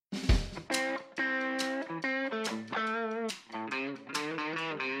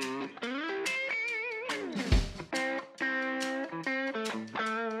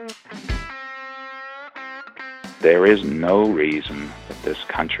There is no reason that this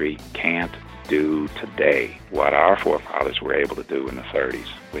country can't do today what our forefathers were able to do in the 30s,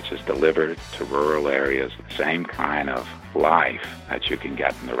 which is deliver to rural areas the same kind of life that you can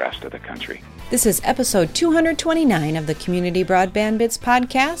get in the rest of the country. This is episode 229 of the Community Broadband Bits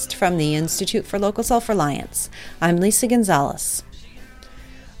podcast from the Institute for Local Self-Reliance. I'm Lisa Gonzalez.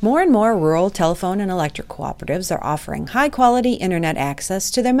 More and more rural telephone and electric cooperatives are offering high-quality internet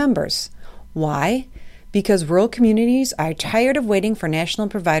access to their members. Why? Because rural communities are tired of waiting for national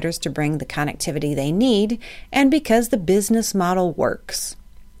providers to bring the connectivity they need, and because the business model works.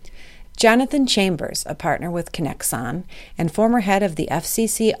 Jonathan Chambers, a partner with Conexon and former head of the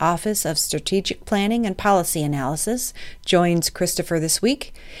FCC Office of Strategic Planning and Policy Analysis, joins Christopher this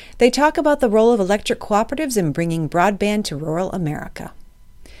week. They talk about the role of electric cooperatives in bringing broadband to rural America.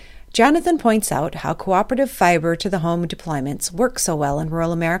 Jonathan points out how cooperative fiber-to-the-home deployments work so well in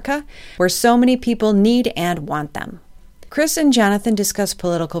rural America, where so many people need and want them. Chris and Jonathan discuss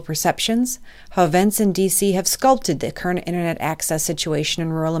political perceptions, how events in D.C. have sculpted the current internet access situation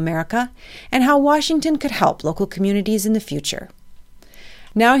in rural America, and how Washington could help local communities in the future.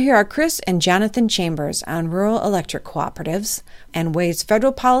 Now here are Chris and Jonathan Chambers on rural electric cooperatives and ways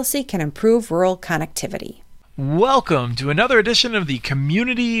federal policy can improve rural connectivity. Welcome to another edition of the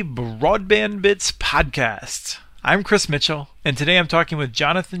Community Broadband Bits podcast. I'm Chris Mitchell, and today I'm talking with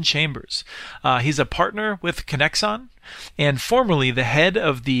Jonathan Chambers. He's a partner with Conexon and formerly the head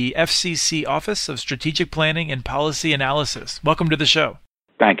of the FCC Office of Strategic Planning and Policy Analysis. Welcome to the show.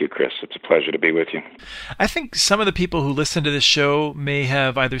 Thank you, Chris. It's a pleasure to be with you. I think some of the people who listen to this show may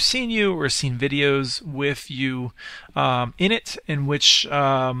have either seen you or seen videos with you in it, in which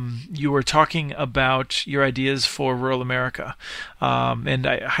you were talking about your ideas for rural America. And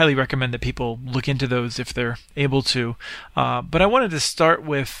I highly recommend that people look into those if they're able to. But I wanted to start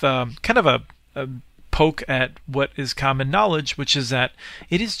with kind of a poke at what is common knowledge, which is that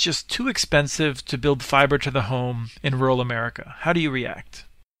it is just too expensive to build fiber to the home in rural America. How do you react?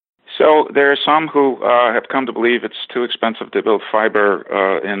 So there are some who have come to believe it's too expensive to build fiber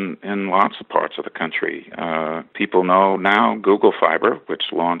in lots of parts of the country. People know now Google Fiber, which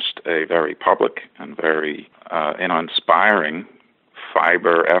launched a very public and very inspiring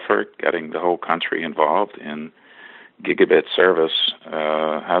fiber effort, getting the whole country involved in gigabit service,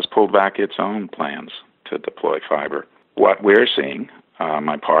 has pulled back its own plans to deploy fiber. What we're seeing,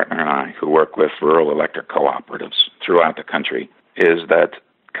 my partner and I, who work with rural electric cooperatives throughout the country, is that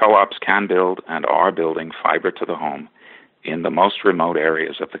co-ops can build and are building fiber to the home in the most remote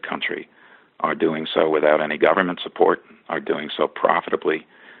areas of the country, are doing so without any government support, are doing so profitably,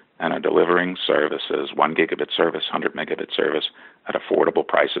 and are delivering services, 1 gigabit service, 100 megabit service, at affordable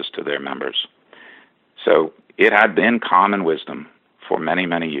prices to their members. So it had been common wisdom for many,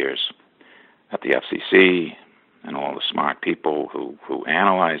 many years at the FCC and all the smart people who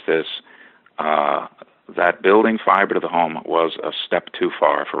analyze this, that building fiber to the home was a step too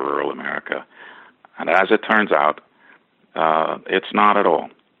far for rural America. And as it turns out, it's not at all.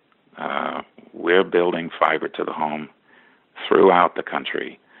 We're building fiber to the home throughout the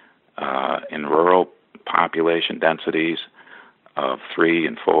country in rural population densities of 3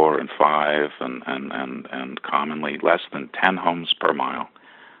 and 4 and 5 and commonly less than 10 homes per mile.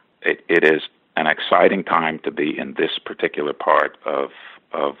 It is an exciting time to be in this particular part of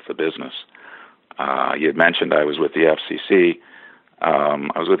the business. You had mentioned I was with the FCC.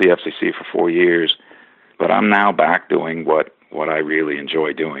 I was with the FCC for 4 years, but I'm now back doing what I really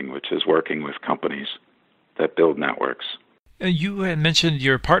enjoy doing, which is working with companies that build networks. You had mentioned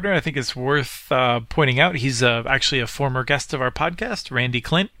your partner. I think it's worth pointing out. He's actually a former guest of our podcast, Randy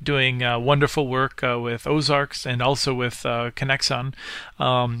Clint, doing wonderful work with Ozarks and also with Conexon,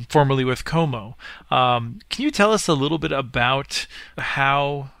 formerly with Como. Can you tell us a little bit about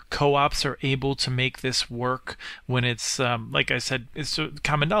how co-ops are able to make this work when it's, like I said, it's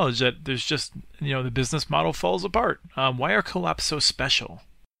common knowledge that there's just, the business model falls apart. Why are co-ops so special?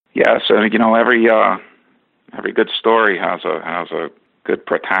 Yeah, so, every good story has a good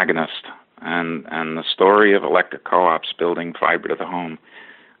protagonist, and the story of electric co-ops building fiber to the home,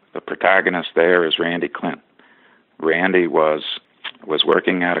 the protagonist there is Randy Clint. Randy was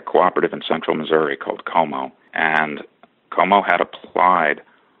working at a cooperative in central Missouri called Como, and Como had applied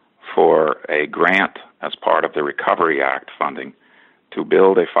for a grant as part of the Recovery Act funding to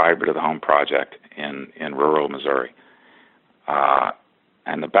build a fiber-to-the-home project in rural Missouri.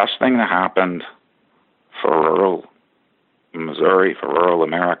 And the best thing that happened for rural Missouri, for rural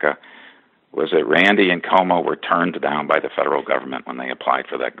America, was that Randy and Como were turned down by the federal government when they applied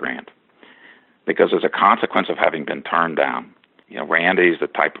for that grant. Because as a consequence of having been turned down, Randy's the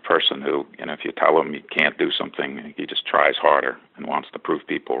type of person who, if you tell him you can't do something, he just tries harder and wants to prove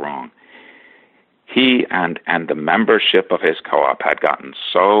people wrong. He and the membership of his co-op had gotten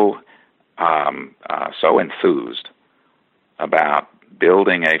so enthused about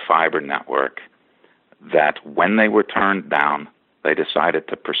building a fiber network that when they were turned down, they decided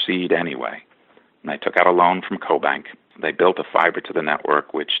to proceed anyway. And they took out a loan from CoBank. They built a fiber to the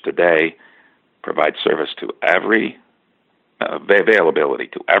network, which today provides service to availability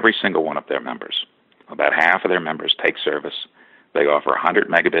to every single one of their members. About half of their members take service. They offer 100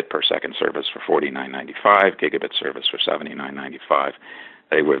 megabit per second service for $49.95, gigabit service for $79.95.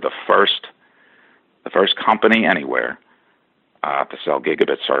 They were the first company anywhere to sell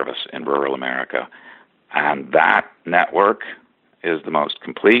gigabit service in rural America. And that network is the most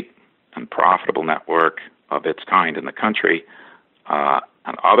complete and profitable network of its kind in the country.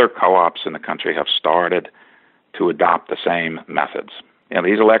 And other co-ops in the country have started to adopt the same methods.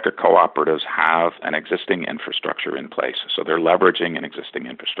 These electric cooperatives have an existing infrastructure in place, so they're leveraging an existing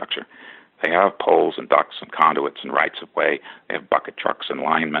infrastructure. They have poles and ducts and conduits and rights-of-way. They have bucket trucks and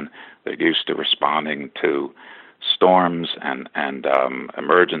linemen. They're used to responding to storms and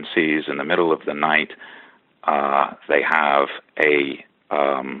emergencies in the middle of the night. They have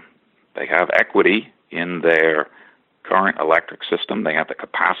equity in their current electric system. They have the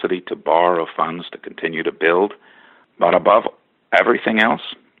capacity to borrow funds to continue to build. But above everything else,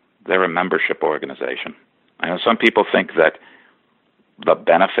 they're a membership organization. I know some people think that the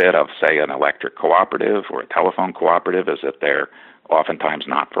benefit of, say, an electric cooperative or a telephone cooperative is that they're oftentimes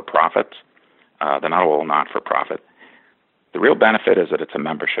not-for-profits. They're not all not-for-profit. The real benefit is that it's a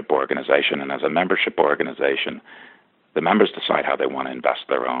membership organization, and as a membership organization, the members decide how they want to invest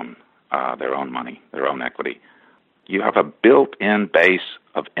their own money, their own equity. You have a built-in base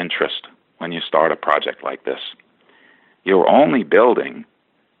of interest when you start a project like this. You're only building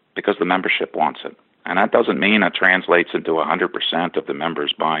because the membership wants it. And that doesn't mean it translates into 100% of the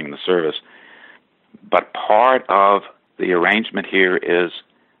members buying the service. But part of the arrangement here is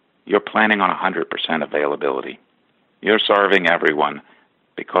you're planning on 100% availability. You're serving everyone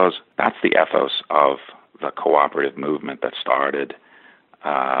because that's the ethos of the cooperative movement that started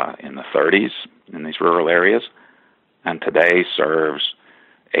in the 30s in these rural areas and today serves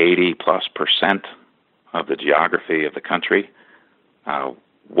 80+% of the geography of the country.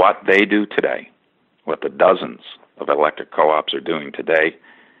 What they do today, what the dozens of electric co-ops are doing today,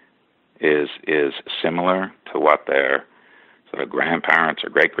 is similar to what their sort of grandparents or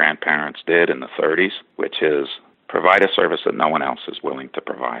great-grandparents did in the 30s, which is provide a service that no one else is willing to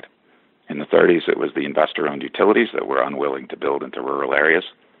provide. In the 30s, it was the investor-owned utilities that were unwilling to build into rural areas.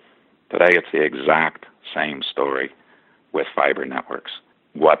 Today, it's the exact same story with fiber networks.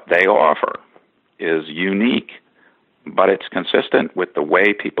 What they offer is unique, but it's consistent with the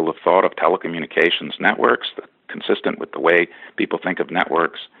way people have thought of telecommunications networks, consistent with the way people think of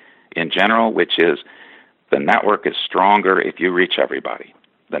networks in general, which is the network is stronger if you reach everybody.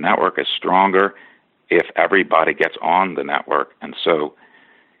 The network is stronger if everybody gets on the network. And so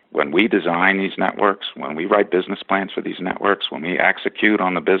when we design these networks, when we write business plans for these networks, when we execute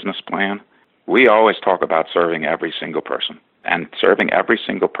on the business plan, we always talk about serving every single person and serving every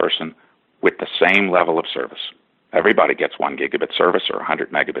single person with the same level of service. Everybody gets 1 gigabit service or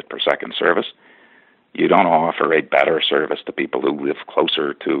 100 megabit per second service. You don't offer a better service to people who live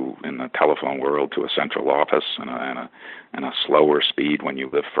closer to, in the telephone world, to a central office and a slower speed when you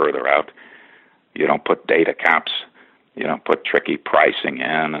live further out. You don't put data caps. You don't put tricky pricing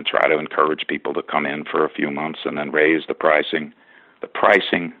in and try to encourage people to come in for a few months and then raise the pricing. The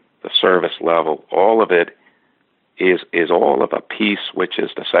pricing, the service level, all of it is all of a piece, which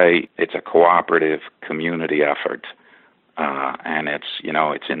is to say it's a cooperative community effort. And it's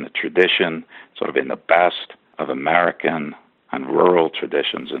in the tradition, sort of in the best of American and rural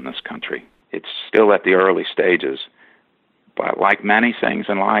traditions in this country. It's still at the early stages, but like many things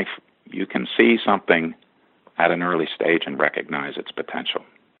in life, you can see something at an early stage and recognize its potential.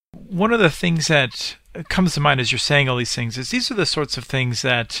 One of the things that comes to mind as you're saying all these things is these are the sorts of things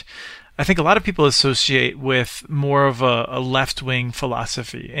that I think a lot of people associate with more of a left-wing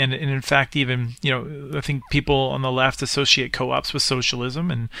philosophy. And in fact, even, I think people on the left associate co-ops with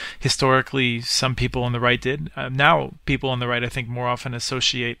socialism, and historically some people on the right did. Now people on the right, I think, more often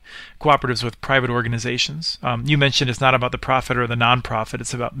associate cooperatives with private organizations. You mentioned it's not about the profit or the non-profit,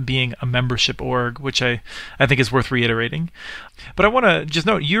 it's about being a membership org, which I think is worth reiterating. But I want to just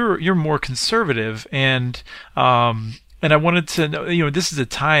note, you're more conservative, and And I wanted to know, this is a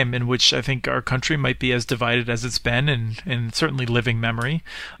time in which I think our country might be as divided as it's been in certainly living memory.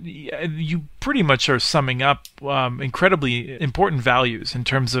 You pretty much are summing up incredibly important values in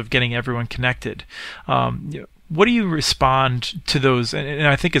terms of getting everyone connected. What do you respond to those? And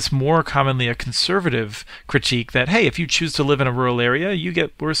I think it's more commonly a conservative critique that, hey, if you choose to live in a rural area, you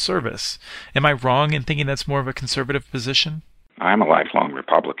get worse service. Am I wrong in thinking that's more of a conservative position? I'm a lifelong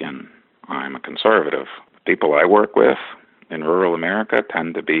Republican. I'm a conservative. People I work with in rural America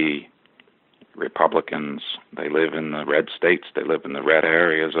tend to be Republicans. They live in the red states. They live in the red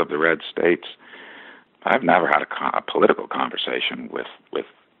areas of the red states. I've never had a political conversation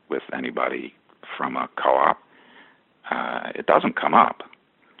with anybody from a co-op. It doesn't come up.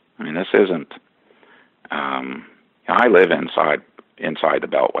 I mean, this isn't. I live inside the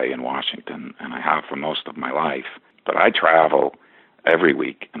Beltway in Washington, and I have for most of my life. But I travel every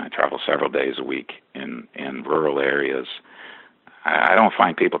week, and I travel several days a week in rural areas. I don't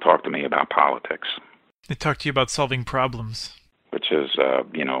find people talk to me about politics. They talk to you about solving problems, which is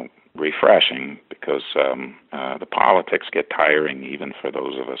refreshing, because the politics get tiring even for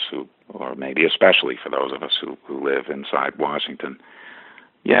those of us who, or maybe especially for those of us who live inside Washington.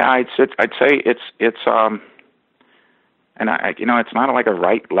 Yeah, I'd say it's and it's not like a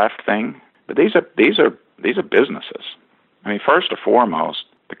right-left thing, but these are businesses. I mean, first and foremost,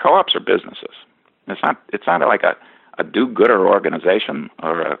 the co-ops are businesses. It's not like a do-gooder organization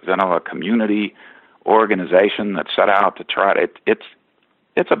or a community organization that's set out to try to.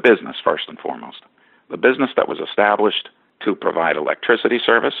 It's a business first and foremost. The business that was established to provide electricity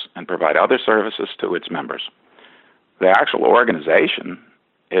service and provide other services to its members. The actual organization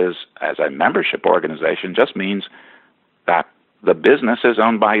is, as a membership organization, just means that the business is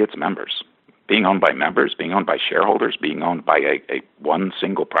owned by its members. Being owned by members, being owned by shareholders, being owned by a one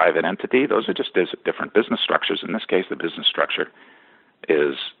single private entity, those are just different business structures. In this case, the business structure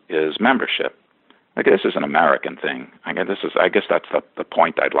is membership. Like, this is an American thing. I guess that's the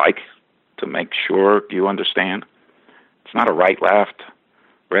point I'd like to make sure you understand. It's not a right-left,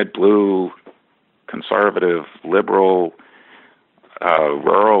 red-blue, conservative, liberal,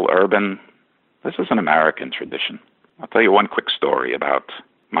 rural, urban. This is an American tradition. I'll tell you one quick story about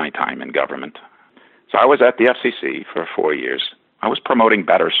my time in government. So I was at the FCC for 4 years. I was promoting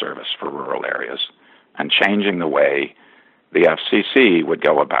better service for rural areas and changing the way the FCC would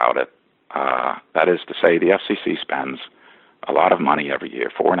go about it. That is to say, the FCC spends a lot of money every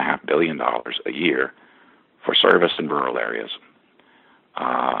year, $4.5 billion a year, for service in rural areas.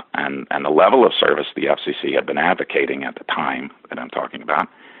 And the level of service the FCC had been advocating at the time that I'm talking about,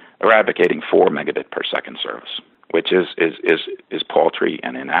 they're advocating 4 megabit per second service, which is paltry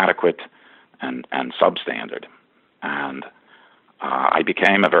and inadequate and substandard. And I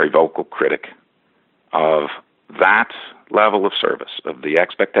became a very vocal critic of that level of service, of the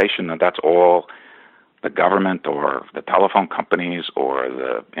expectation that that's all the government or the telephone companies or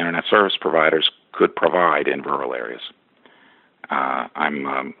the internet service providers could provide in rural areas.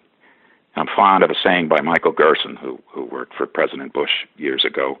 I'm fond of a saying by Michael Gerson, who worked for President Bush years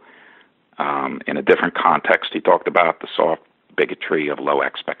ago. In a different context, he talked about the soft bigotry of low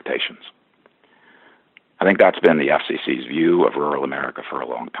expectations. I think that's been the FCC's view of rural America for a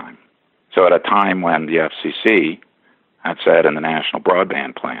long time. So at a time when the FCC had said in the National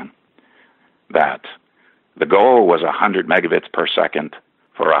Broadband Plan that the goal was 100 megabits per second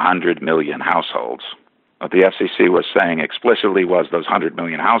for 100 million households, what the FCC was saying explicitly was those 100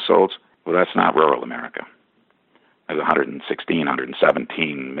 million households, well, that's not rural America. There's 116,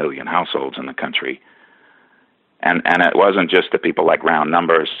 117 million households in the country. And it wasn't just that people like round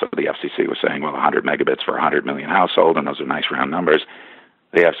numbers, so the FCC was saying, well, 100 megabits for 100 million households, and those are nice round numbers.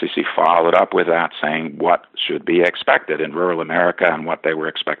 The FCC followed up with that, saying what should be expected in rural America, and what they were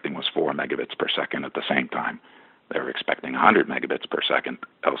expecting was 4 megabits per second at the same time. They were expecting 100 megabits per second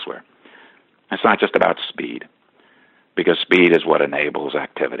elsewhere. It's not just about speed, because speed is what enables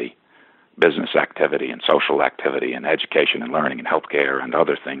activity, business activity and social activity and education and learning and healthcare and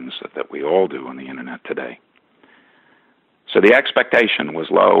other things that we all do on the internet today. So the expectation was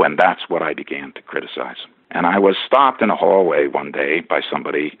low, and that's what I began to criticize. And I was stopped in a hallway one day by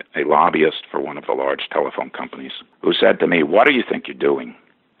somebody, a lobbyist for one of the large telephone companies, who said to me, "What do you think you're doing?"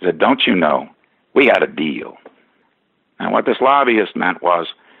 He said, "Don't you know, we had a deal." And what this lobbyist meant was,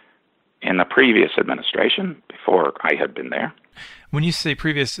 in the previous administration, before I had been there. When you say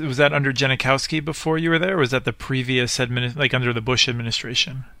previous, was that under Janikowski before you were there, or was that the previous like under the Bush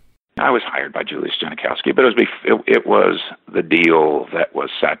administration? I was hired by Julius Genachowski, but it was the deal that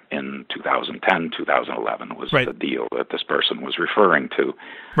was set in 2010, 2011 was right. The deal that this person was referring to.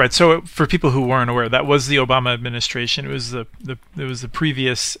 Right. So for people who weren't aware, that was the Obama administration. It was the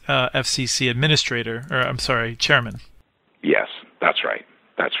previous FCC administrator, or I'm sorry, chairman. Yes, that's right.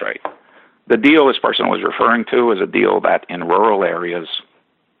 That's right. The deal this person was referring to is a deal that in rural areas,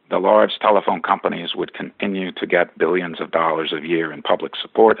 the large telephone companies would continue to get billions of dollars a year in public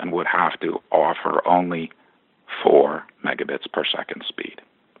support and would have to offer only 4 megabits per second speed.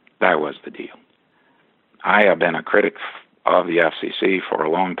 That was the deal. I have been a critic of the FCC for a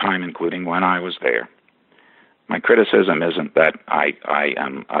long time, including when I was there. My criticism isn't that I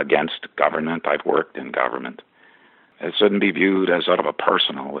am against government. I've worked in government. It shouldn't be viewed as sort of a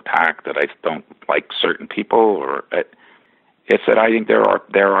personal attack that I don't like certain people, or it's that I think there are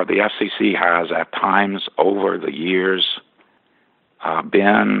the FCC has at times over the years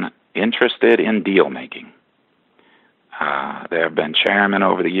been interested in deal making. There have been chairmen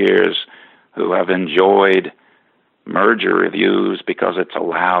over the years who have enjoyed merger reviews because it's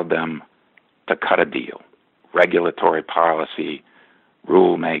allowed them to cut a deal. Regulatory policy,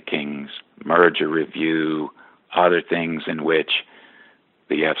 rule makings, merger review, other things in which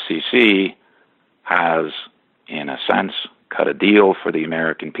the FCC has, in a sense, cut a deal for the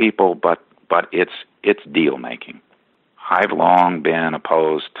American people, but it's deal making. I've long been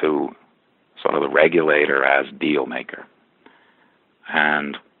opposed to sort of the regulator as deal maker.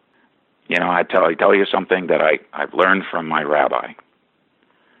 And, I tell you something that I've learned from my rabbi,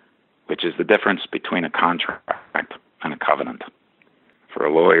 which is the difference between a contract and a covenant. For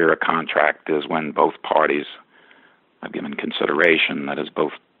a lawyer, a contract is when both parties have given consideration, that is,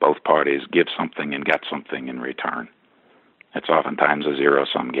 both parties give something and get something in return. It's oftentimes a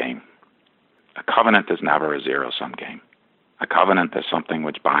zero-sum game. A covenant is never a zero-sum game. A covenant is something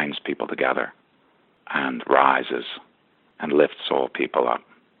which binds people together and rises and lifts all people up.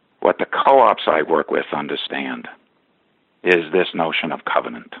 What the co-ops I work with understand is this notion of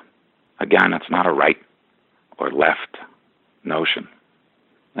covenant. Again, it's not a right or left notion.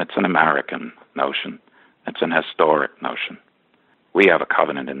 It's an American notion. It's an historic notion. We have a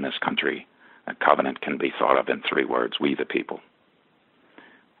covenant in this country. A covenant can be thought of in 3 words: we the people.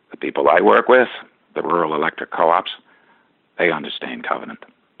 The people I work with, the rural electric co-ops, they understand covenant.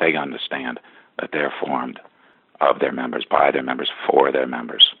 They understand that they're formed of their members, by their members, for their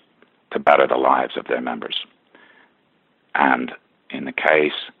members, to better the lives of their members. And in the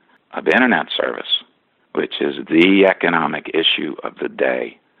case of internet service, which is the economic issue of the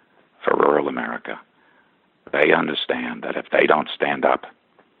day for rural America, they understand that if they don't stand up,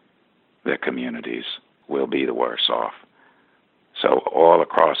 their communities will be the worse off. So all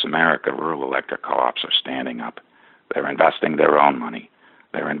across America, rural electric co-ops are standing up. They're investing their own money.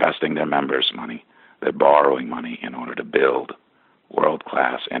 They're investing their members' money. They're borrowing money in order to build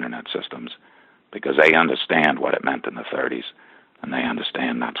world-class internet systems because they understand what it meant in the 30s, and they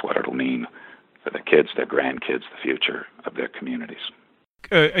understand that's what it'll mean for the kids, their grandkids, the future of their communities.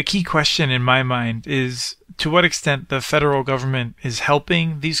 A key question in my mind is to what extent the federal government is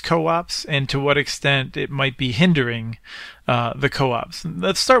helping these co-ops and to what extent it might be hindering the co-ops.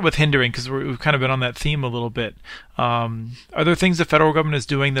 Let's start with hindering because we've kind of been on that theme a little bit. Are there things the federal government is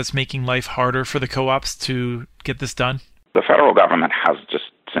doing that's making life harder for the co-ops to get this done? The federal government has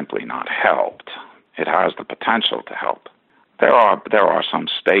just simply not helped. It has the potential to help. There are some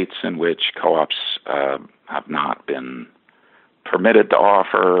states in which co-ops have not been permitted to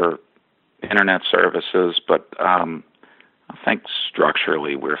offer internet services, but I think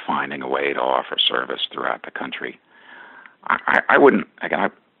structurally we're finding a way to offer service throughout the country. I wouldn't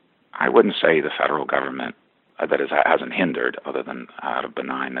say the federal government that hasn't hindered, other than out of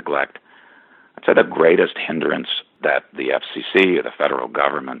benign neglect. I'd say the greatest hindrance that the FCC or the federal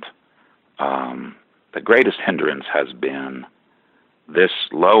government, the greatest hindrance has been this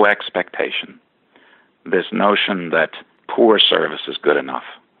low expectation, this notion that poor service is good enough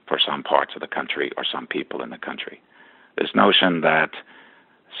for some parts of the country or some people in the country. This notion that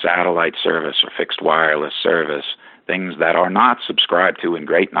satellite service or fixed wireless service, things that are not subscribed to in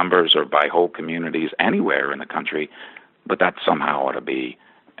great numbers or by whole communities anywhere in the country, but that somehow ought to be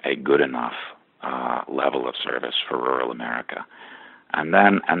a good enough level of service for rural America. And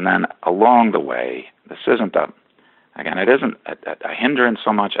then along the way, this isn't it isn't a hindrance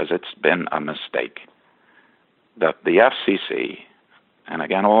so much as it's been a mistake. The FCC, and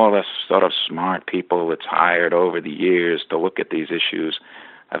again, all the sort of smart people it's hired over the years to look at these issues,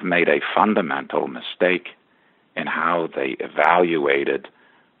 have made a fundamental mistake in how they evaluated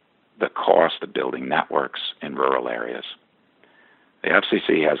the cost of building networks in rural areas. The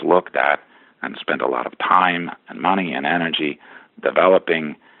FCC has looked at and spent a lot of time and money and energy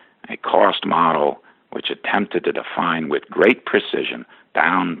developing a cost model which attempted to define with great precision,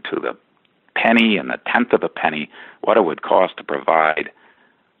 down to the penny and the tenth of a penny, what it would cost to provide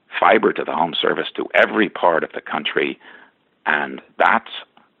fiber to the home service to every part of the country. And that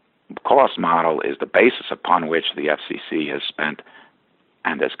cost model is the basis upon which the FCC has spent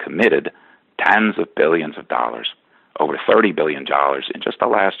and has committed tens of billions of dollars, over $30 billion in just the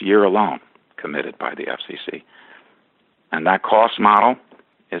last year alone, committed by the FCC. And that cost model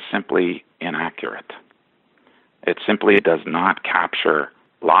is simply inaccurate. It simply does not capture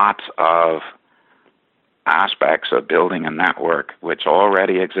lots of aspects of building a network which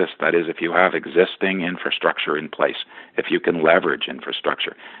already exists. That is, if you have existing infrastructure in place, if you can leverage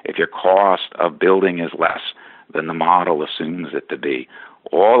infrastructure, if your cost of building is less than the model assumes it to be,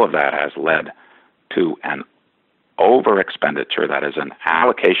 all of that has led to an over expenditure, that is an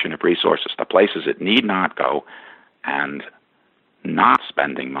allocation of resources to places it need not go, and not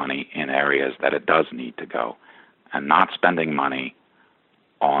spending money in areas that it does need to go, and not spending money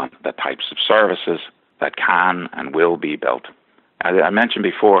on the types of services that can and will be built. As I mentioned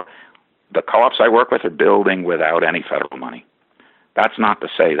before, the co-ops I work with are building without any federal money. That's not to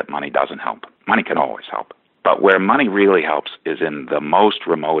say that money doesn't help. Money can always help. But where money really helps is in the most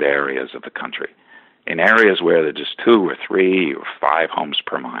remote areas of the country, in areas where there are just 2 or 3 or 5 homes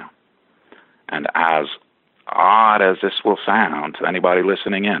per mile. And as odd as this will sound to anybody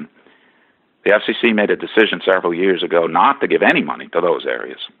listening in, the FCC made a decision several years ago not to give any money to those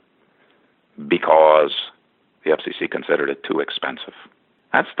areas because the FCC considered it too expensive.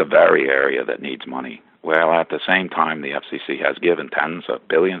 That's the very area that needs money. Well, at the same time, the FCC has given tens of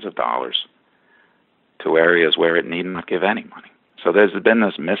billions of dollars to areas where it need not give any money. So there's been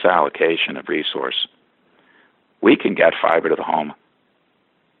this misallocation of resource. We can get fiber to the home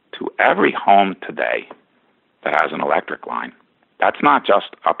to every home today that has an electric line. That's not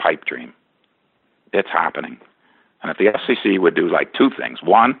just a pipe dream. It's happening. And if the FCC would do like 2 things: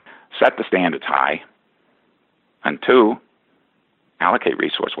 1, set the standards high, and 2, allocate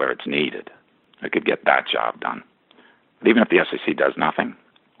resource where it's needed, it could get that job done. But even if the FCC does nothing,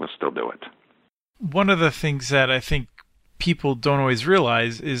 we'll still do it. One of the things that I think people don't always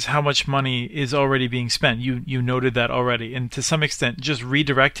realize is how much money is already being spent. You noted that already, and to some extent, just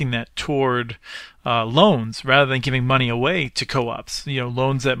redirecting that toward loans rather than giving money away to co-ops.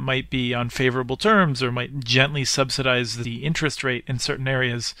 Loans that might be on favorable terms or might gently subsidize the interest rate in certain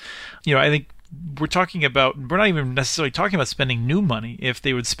areas. I think we're not even necessarily talking about spending new money if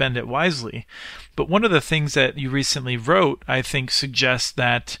they would spend it wisely. But one of the things that you recently wrote, I think, suggests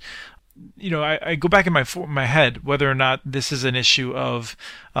that I go back in my head whether or not this is an issue of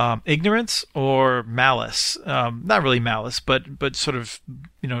ignorance or malice. Not really malice, but sort of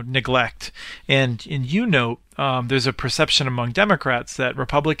neglect. And there's a perception among Democrats that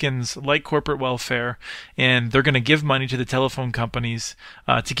Republicans like corporate welfare, and they're going to give money to the telephone companies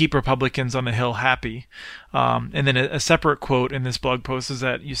to keep Republicans on the Hill happy. And then a separate quote in this blog post is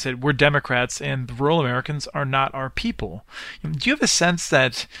that you said, "We're Democrats, and the rural Americans are not our people." Do you have a sense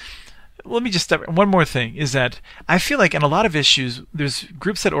that? Let me just step. One more thing is that I feel like in a lot of issues, there's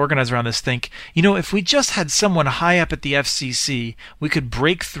groups that organize around this think, if we just had someone high up at the FCC, we could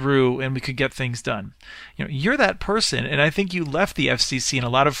break through and we could get things done. You're that person, and I think you left the FCC in a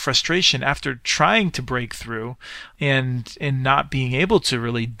lot of frustration after trying to break through and not being able to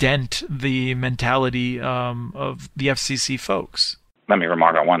really dent the mentality of the FCC folks. Let me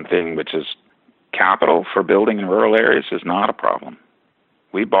remark on one thing, which is capital for building in rural areas is not a problem.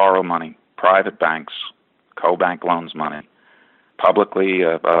 We borrow money, private banks, co-bank loans money. Publicly,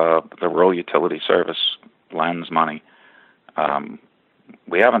 the Rural Utility Service lends money.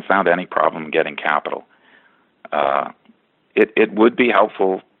 We haven't found any problem getting capital. It would be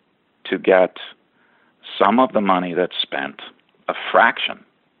helpful to get some of the money that's spent, a fraction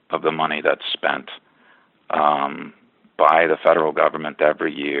of the money that's spent by the federal government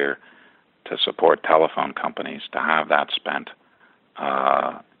every year to support telephone companies, to have that spent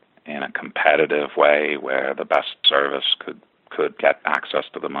in a competitive way where the best service could get access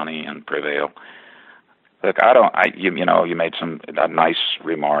to the money and prevail. Look, you made a nice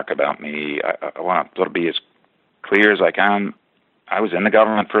remark about me. I want to be as clear as I can. I was in the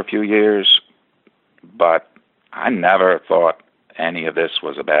government for a few years, but I never thought any of this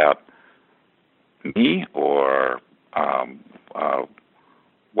was about me or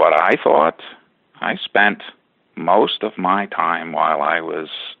what I thought. I spent most of my time while I was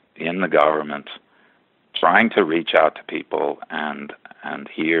in the government trying to reach out to people and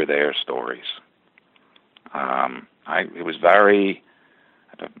hear their stories. It was very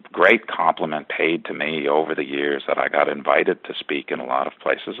great compliment paid to me over the years that I got invited to speak in a lot of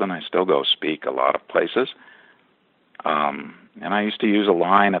places, and I still go speak a lot of places. And I used to use a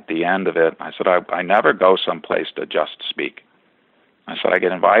line at the end of it. I said, I never go someplace to just speak. I said, I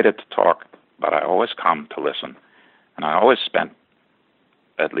get invited to talk, but I always come to listen. And I always spent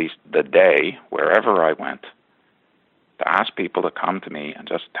at least the day, wherever I went, to ask people to come to me and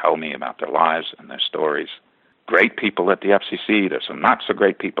just tell me about their lives and their stories. Great people at the FCC. There's some not so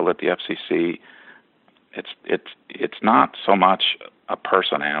great people at the FCC. It's not so much a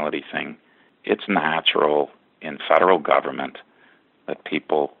personality thing. It's natural in federal government that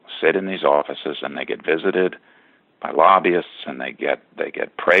people sit in these offices and they get visited by lobbyists, and they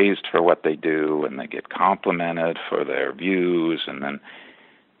get praised for what they do, and they get complimented for their views, and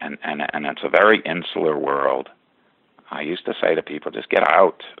it's a very insular world. I used to say to people, just get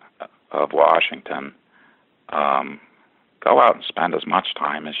out of Washington. Go out and spend as much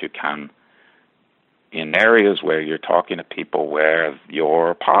time as you can in areas where you're talking to people where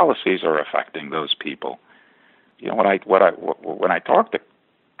your policies are affecting those people. You know, when I talk to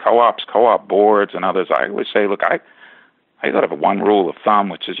co-ops, co-op boards, and others, I always say, look, I got to have one rule of thumb,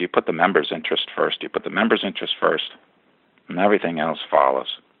 which is you put the members' interest first. You put the members' interest first, and everything else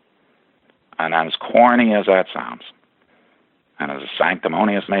follows. And as corny as that sounds, and as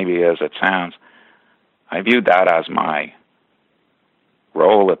sanctimonious maybe as it sounds, I viewed that as my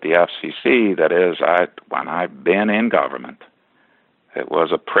role at the FCC. That is, when I've been in government, it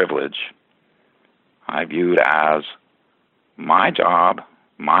was a privilege. I viewed as my job,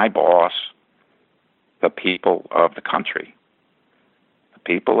 my boss, the people of the country, the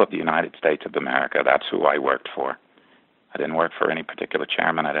people of the United States of America. That's who I worked for. I didn't work for any particular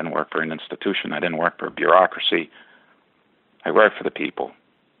chairman. I didn't work for an institution. I didn't work for a bureaucracy. I worked for the people.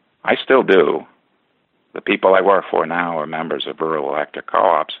 I still do. The people I work for now are members of rural electric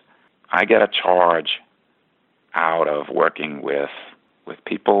co-ops. I get a charge out of working with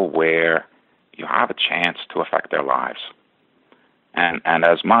people where you have a chance to affect their lives. And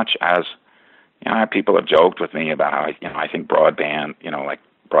as much as, you know, people have joked with me about how, I think broadband, like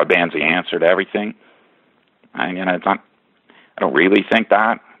broadband's the answer to everything. It's not, I don't really think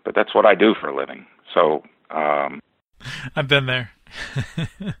that, but that's what I do for a living. So, I've been there.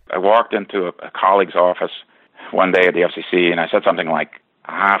 I walked into a colleague's office one day at the FCC, and I said something like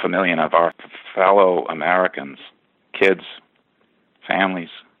 500,000 of our fellow Americans, kids, families,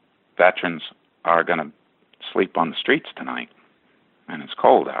 veterans, are going to sleep on the streets tonight, and it's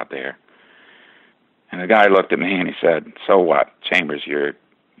cold out there. And the guy looked at me and he said, "So what, Chambers?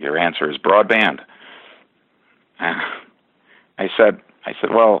 Your answer is broadband." I said,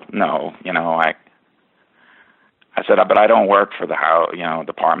 "Well, no, I said, but I don't work for the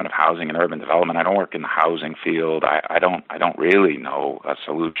Department of Housing and Urban Development. I don't work in the housing field. I don't really know a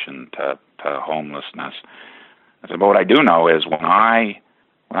solution to homelessness." I said, "But what I do know is when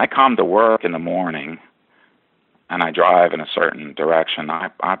I come to work in the morning and I drive in a certain direction,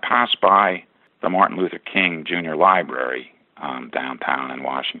 I pass by the Martin Luther King Jr. Library downtown in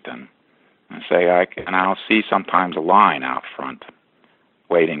Washington. And I'll see sometimes a line out front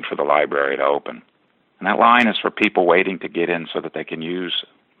waiting for the library to open. And that line is for people waiting to get in so that they can use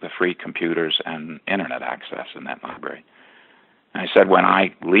the free computers and internet access in that library. And I said, when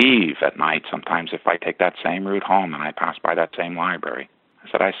I leave at night, sometimes if I take that same route home and I pass by that same library, I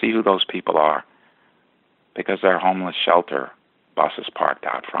said, I see who those people are, because they're homeless shelter buses parked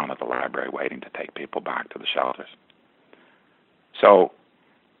out front of the library waiting to take people back to the shelters. So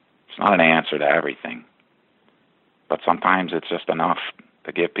it's not an answer to everything, but sometimes it's just enough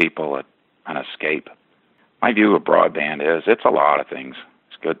to give people an escape. My view of broadband is it's a lot of things.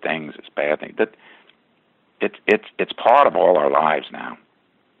 It's good things, it's bad things. It's part of all our lives now.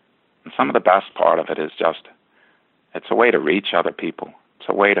 And some of the best part of it is just, it's a way to reach other people. It's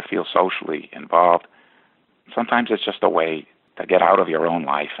a way to feel socially involved. Sometimes it's just a way to get out of your own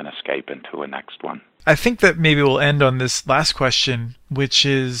life and escape into a next one. I think that maybe we'll end on this last question, which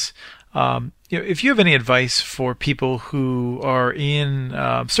is, if you have any advice for people who are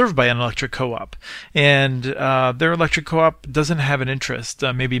served by an electric co-op, and their electric co-op doesn't have an interest,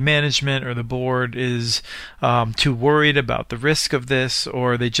 maybe management or the board is too worried about the risk of this,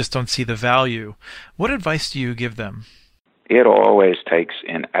 or they just don't see the value, what advice do you give them? It always takes,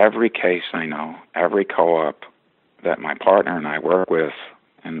 in every case I know, every co-op that my partner and I work with,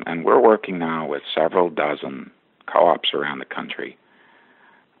 and we're working now with several dozen co-ops around the country,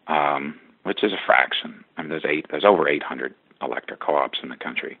 which is a fraction. I mean, there's over 800 electric co-ops in the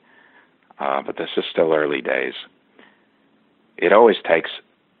country, but this is still early days. It always takes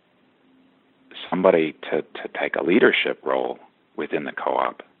somebody to take a leadership role within the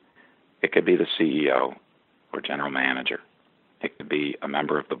co-op It could be the CEO or general manager. It could be a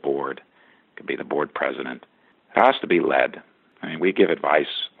member of the board. It could be the board president. It has to be led. I mean, we give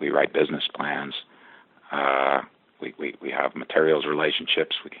advice. We write business plans. We have materials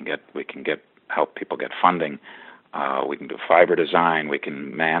relationships. We can help people get funding. We can do fiber design. We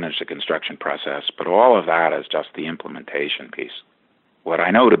can manage the construction process. But all of that is just the implementation piece. What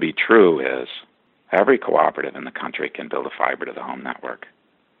I know to be true is every cooperative in the country can build a fiber to the home network.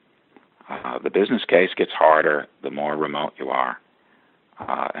 The business case gets harder the more remote you are.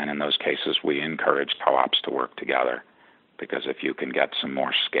 And in those cases, we encourage co-ops to work together, because if you can get some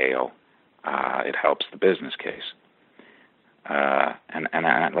more scale, it helps the business case.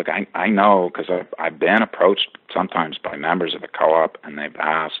 Look, I know, because I've been approached sometimes by members of a co-op, and they've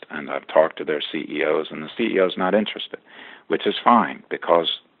asked, and I've talked to their CEOs, and the CEO's not interested, which is fine,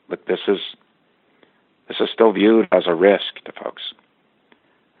 because look, this is still viewed as a risk to folks.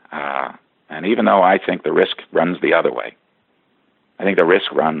 And even though I think the risk runs the other way, I think the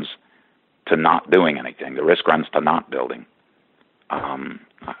risk runs to not doing anything. The risk runs to not building.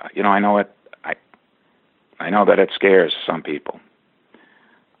 I know it. I know that it scares some people.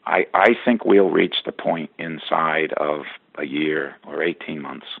 I think we'll reach the point inside of a year or 18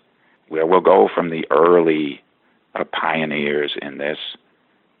 months where we'll go from the early pioneers in this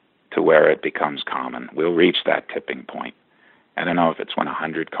to where it becomes common. We'll reach that tipping point. I don't know if it's when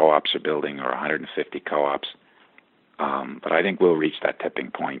 100 co-ops are building or 150 co-ops, but I think we'll reach that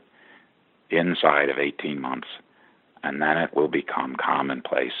tipping point inside of 18 months, and then it will become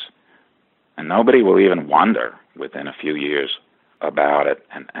commonplace. And nobody will even wonder within a few years about it.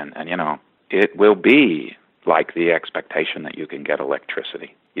 And it will be like the expectation that you can get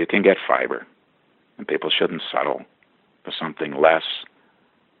electricity. You can get fiber, and people shouldn't settle for something less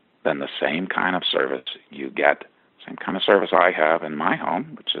than the same kind of service you get, same kind of service I have in my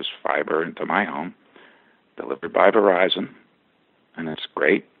home, which is fiber into my home, delivered by Verizon, and it's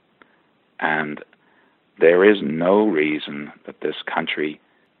great. And there is no reason that this country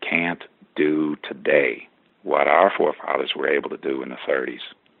can't do today what our forefathers were able to do in the 30s,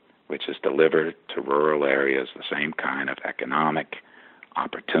 which is deliver to rural areas the same kind of economic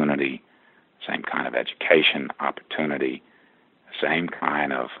opportunity, same kind of education opportunity, same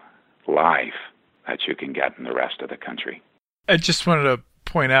kind of life that you can get in the rest of the country. I just wanted to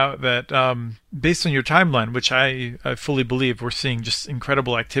point out that based on your timeline, which I fully believe, we're seeing just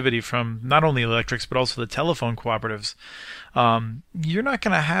incredible activity from not only electrics but also the telephone cooperatives. You're not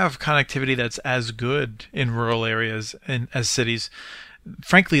going to have connectivity that's as good in rural areas as cities.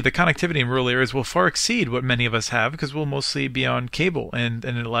 Frankly, the connectivity in rural areas will far exceed what many of us have, because we'll mostly be on cable and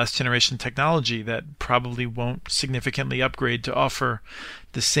in last generation technology that probably won't significantly upgrade to offer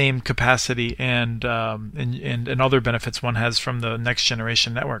the same capacity and other benefits one has from the next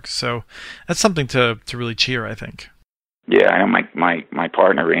generation networks. So that's something to really cheer, I think. Yeah, I know my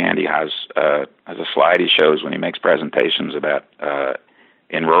partner Randy has a slide he shows when he makes presentations about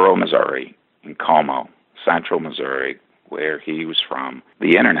in rural Missouri, in Como, central Missouri, where he was from,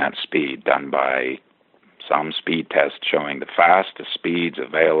 the internet speed done by some speed test showing the fastest speeds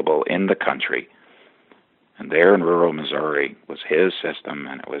available in the country. And there in rural Missouri was his system,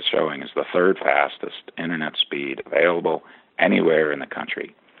 and it was showing as the third fastest internet speed available anywhere in the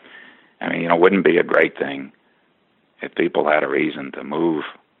country. I mean, it wouldn't be a great thing if people had a reason to move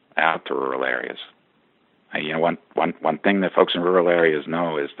out to rural areas. One thing that folks in rural areas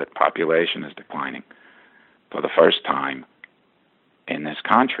know is that population is declining. For the first time in this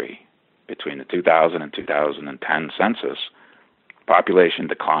country, between the 2000 and 2010 census, population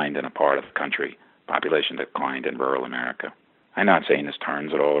declined in a part of the country. Population declined in rural America. I'm not saying this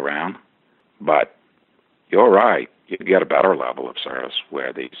turns it all around, but you're right. You get a better level of service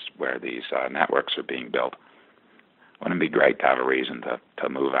where these networks are being built. Wouldn't it be great to have a reason to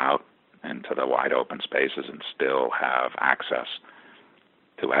move out into the wide open spaces and still have access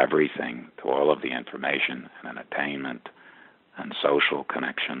to everything, to all of the information and entertainment and social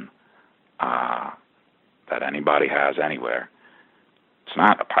connection that anybody has anywhere? It's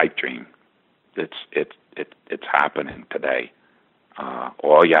not a pipe dream. It's happening today.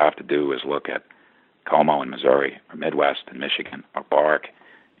 All you have to do is look at Como in Missouri, or Midwest in Michigan, or BARC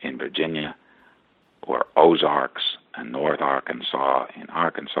in Virginia, or Ozarks and North Arkansas in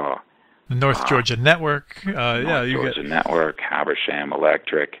Arkansas. The North Georgia Network. Georgia Network, Habersham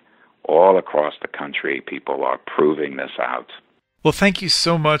Electric, all across the country, people are proving this out. Well, thank you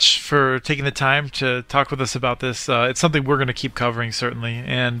so much for taking the time to talk with us about this. It's something we're going to keep covering, certainly,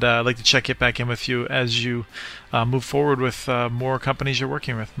 and I'd like to check back in with you as you move forward with more companies you're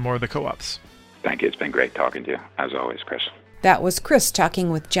working with, more of the co-ops. Thank you. It's been great talking to you, as always, Chris. That was Chris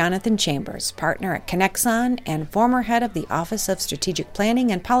talking with Jonathan Chambers, partner at Connexon and former head of the Office of Strategic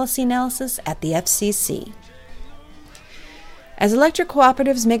Planning and Policy Analysis at the FCC. As electric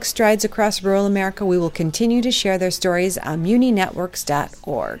cooperatives make strides across rural America, we will continue to share their stories on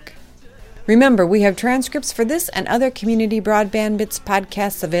muninetworks.org. Remember, we have transcripts for this and other Community Broadband Bits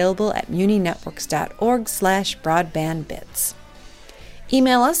podcasts available at muninetworks.org/broadbandbits.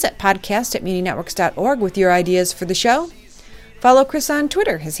 Email us at podcast@muninetworks.org with your ideas for the show. Follow Chris on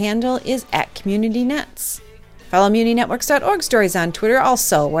Twitter. His handle is @CommunityNets. Follow muninetworks.org stories on Twitter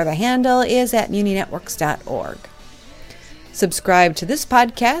also, where the handle is @muninetworks.org. Subscribe to this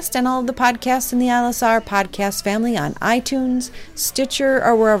podcast and all of the podcasts in the ILSR podcast family on iTunes, Stitcher,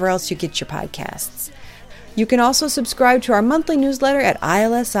 or wherever else you get your podcasts. You can also subscribe to our monthly newsletter at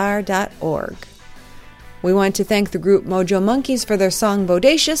ilsr.org. We want to thank the group Mojo Monkeys for their song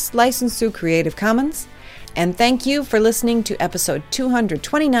Bodacious, licensed through Creative Commons. And thank you for listening to episode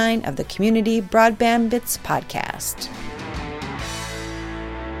 229 of the Community Broadband Bits podcast.